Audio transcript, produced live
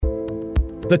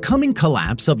The Coming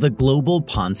Collapse of the Global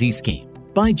Ponzi Scheme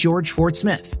by George Fort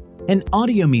Smith, an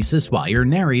audio Mises Wire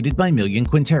narrated by Millian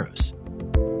Quinteros.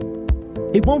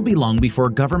 It won't be long before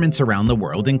governments around the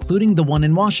world, including the one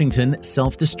in Washington,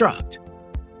 self-destruct.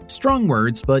 Strong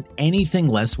words, but anything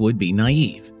less would be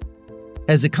naive.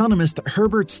 As economist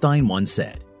Herbert Stein once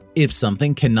said, if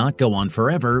something cannot go on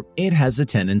forever, it has a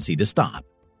tendency to stop.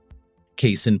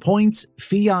 Case in point,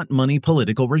 fiat money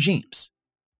political regimes.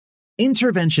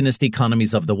 Interventionist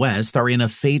economies of the West are in a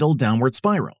fatal downward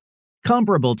spiral,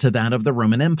 comparable to that of the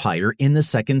Roman Empire in the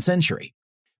 2nd century,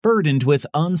 burdened with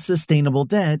unsustainable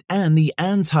debt and the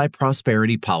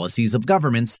anti-prosperity policies of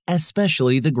governments,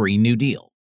 especially the Green New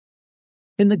Deal.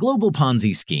 In the global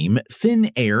Ponzi scheme, thin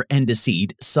air and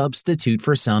deceit substitute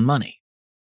for sound money.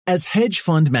 As hedge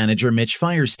fund manager Mitch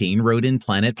Feierstein wrote in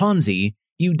Planet Ponzi,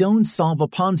 you don't solve a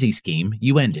Ponzi scheme,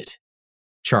 you end it.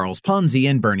 Charles Ponzi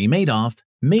and Bernie Madoff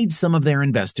made some of their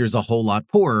investors a whole lot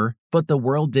poorer, but the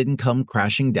world didn't come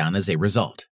crashing down as a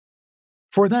result.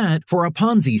 For a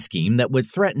Ponzi scheme that would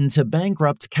threaten to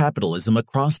bankrupt capitalism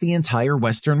across the entire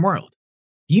Western world,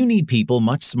 you need people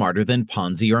much smarter than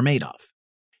Ponzi or Madoff.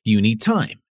 You need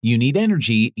time, you need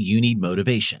energy, you need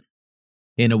motivation.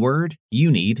 In a word,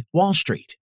 you need Wall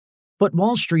Street. But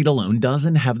Wall Street alone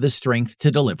doesn't have the strength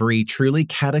to deliver a truly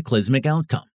cataclysmic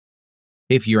outcome.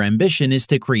 If your ambition is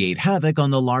to create havoc on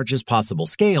the largest possible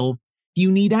scale,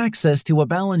 you need access to a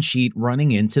balance sheet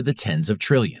running into the tens of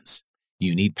trillions.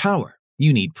 You need power.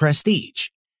 You need prestige.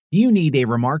 You need a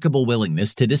remarkable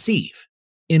willingness to deceive.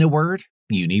 In a word,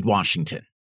 you need Washington.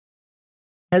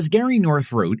 As Gary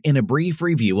North wrote in a brief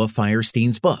review of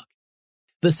Feierstein's book,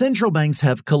 the central banks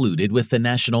have colluded with the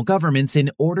national governments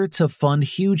in order to fund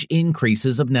huge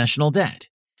increases of national debt,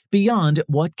 beyond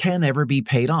what can ever be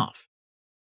paid off.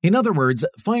 In other words,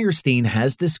 Feierstein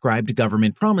has described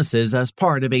government promises as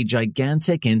part of a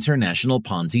gigantic international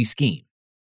Ponzi scheme.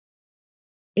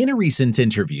 In a recent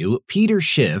interview, Peter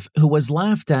Schiff, who was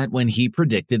laughed at when he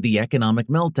predicted the economic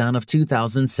meltdown of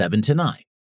 2007-9,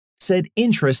 said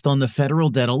interest on the federal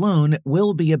debt alone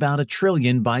will be about $1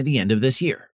 trillion by the end of this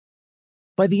year.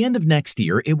 By the end of next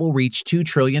year, it will reach $2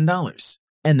 trillion,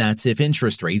 and that's if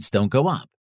interest rates don't go up.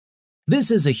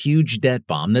 This is a huge debt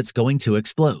bomb that's going to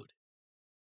explode.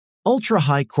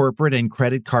 Ultra-high corporate and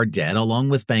credit card debt along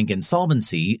with bank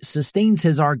insolvency sustains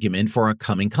his argument for a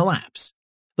coming collapse,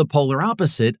 the polar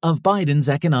opposite of Biden's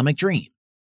economic dream.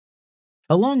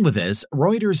 Along with this,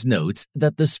 Reuters notes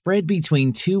that the spread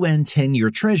between 2- and 10-year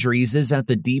treasuries is at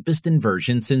the deepest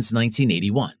inversion since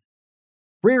 1981.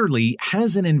 Rarely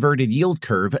has an inverted yield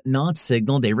curve not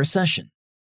signaled a recession.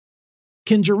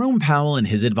 Can Jerome Powell and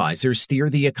his advisors steer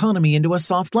the economy into a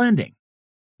soft landing?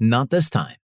 Not this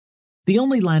time. The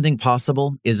only landing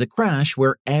possible is a crash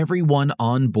where everyone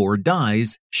on board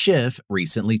dies, Schiff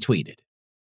recently tweeted.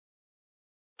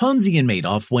 Ponzi and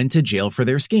Madoff went to jail for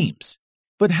their schemes.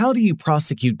 But how do you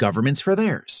prosecute governments for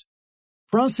theirs?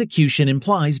 Prosecution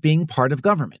implies being part of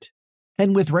government.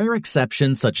 And with rare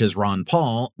exceptions such as Ron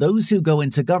Paul, those who go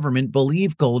into government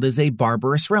believe gold is a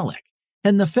barbarous relic,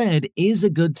 and the Fed is a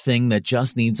good thing that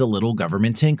just needs a little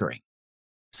government tinkering.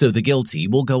 So the guilty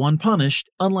will go unpunished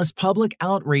unless public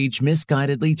outrage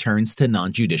misguidedly turns to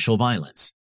non-judicial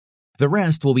violence. The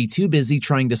rest will be too busy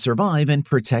trying to survive and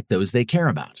protect those they care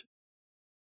about.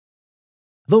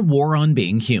 The War on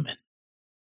Being Human.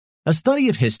 A study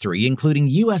of history, including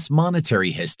U.S.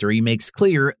 monetary history, makes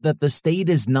clear that the state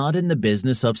is not in the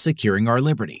business of securing our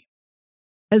liberty.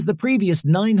 As the previous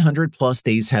 900-plus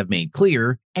days have made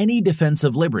clear, any defense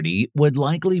of liberty would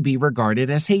likely be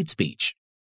regarded as hate speech.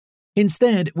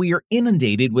 Instead, we are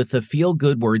inundated with the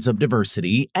feel-good words of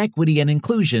diversity, equity, and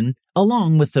inclusion,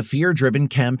 along with the fear-driven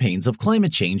campaigns of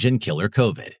climate change and killer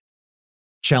COVID.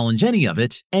 Challenge any of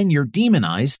it, and you're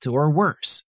demonized or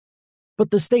worse.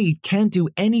 But the state can't do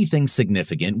anything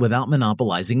significant without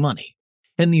monopolizing money,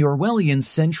 and the Orwellian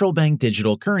central bank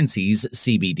digital currencies,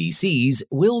 CBDCs,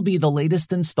 will be the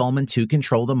latest installment to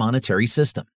control the monetary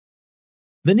system.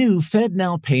 The new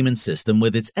FedNow payment system,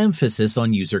 with its emphasis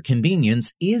on user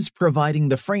convenience, is providing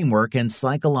the framework and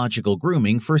psychological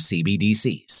grooming for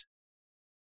CBDCs.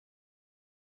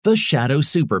 The shadow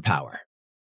superpower.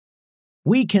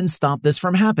 We can stop this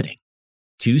from happening.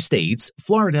 2 states,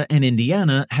 Florida and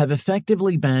Indiana, have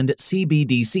effectively banned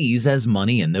CBDCs as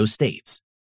money in those states.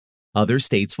 Other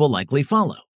states will likely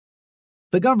follow.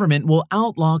 The government will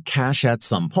outlaw cash at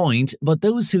some point, but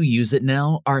those who use it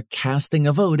now are casting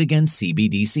a vote against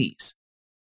CBDCs.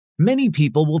 Many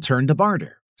people will turn to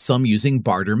barter, some using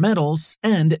barter metals,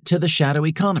 and to the shadow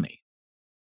economy.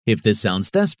 If this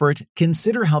sounds desperate,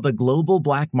 consider how the global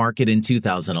black market in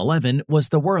 2011 was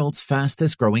the world's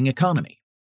fastest growing economy.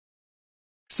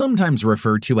 Sometimes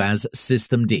referred to as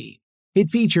System D. It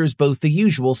features both the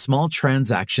usual small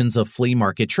transactions of flea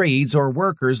market trades or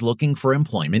workers looking for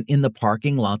employment in the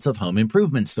parking lots of home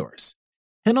improvement stores,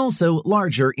 and also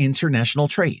larger international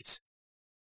trades.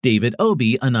 David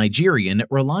Obi, a Nigerian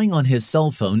relying on his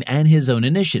cell phone and his own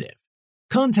initiative,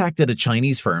 contacted a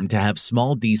Chinese firm to have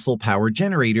small diesel-powered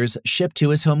generators shipped to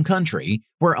his home country,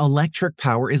 where electric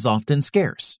power is often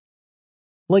scarce.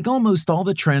 Like almost all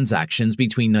the transactions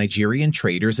between Nigerian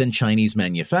traders and Chinese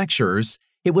manufacturers,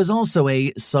 it was also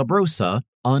a sub rosa,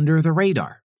 under the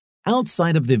radar,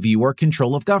 outside of the view or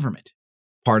control of government,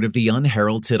 part of the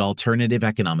unheralded alternative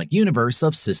economic universe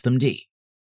of System D.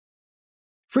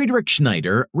 Friedrich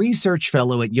Schneider, research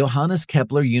fellow at Johannes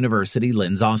Kepler University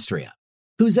Linz, Austria,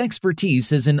 whose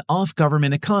expertise is in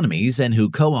off-government economies and who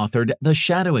co-authored The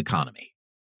Shadow Economy,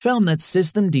 found that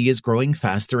System D is growing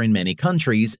faster in many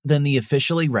countries than the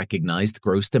officially recognized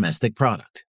gross domestic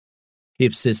product.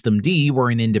 If System D were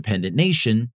an independent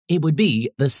nation, it would be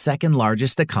the second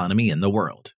largest economy in the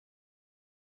world.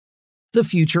 The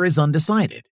future is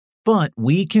undecided, but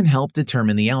we can help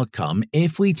determine the outcome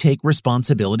if we take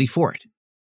responsibility for it.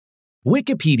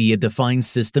 Wikipedia defines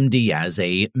System D as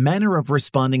a manner of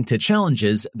responding to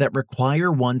challenges that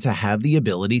require one to have the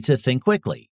ability to think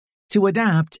quickly, to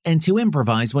adapt, and to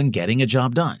improvise when getting a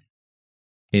job done.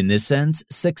 In this sense,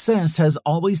 success has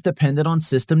always depended on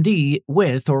System D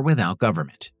with or without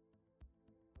government.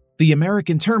 The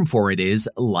American term for it is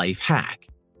life hack.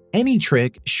 Any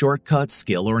trick, shortcut,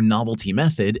 skill, or novelty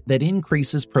method that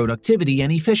increases productivity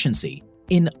and efficiency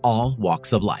in all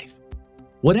walks of life.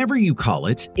 Whatever you call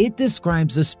it, it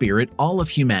describes a spirit all of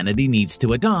humanity needs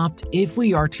to adopt if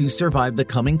we are to survive the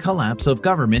coming collapse of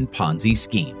government Ponzi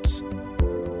schemes.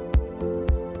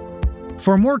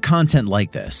 For more content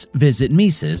like this, visit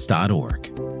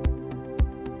Mises.org.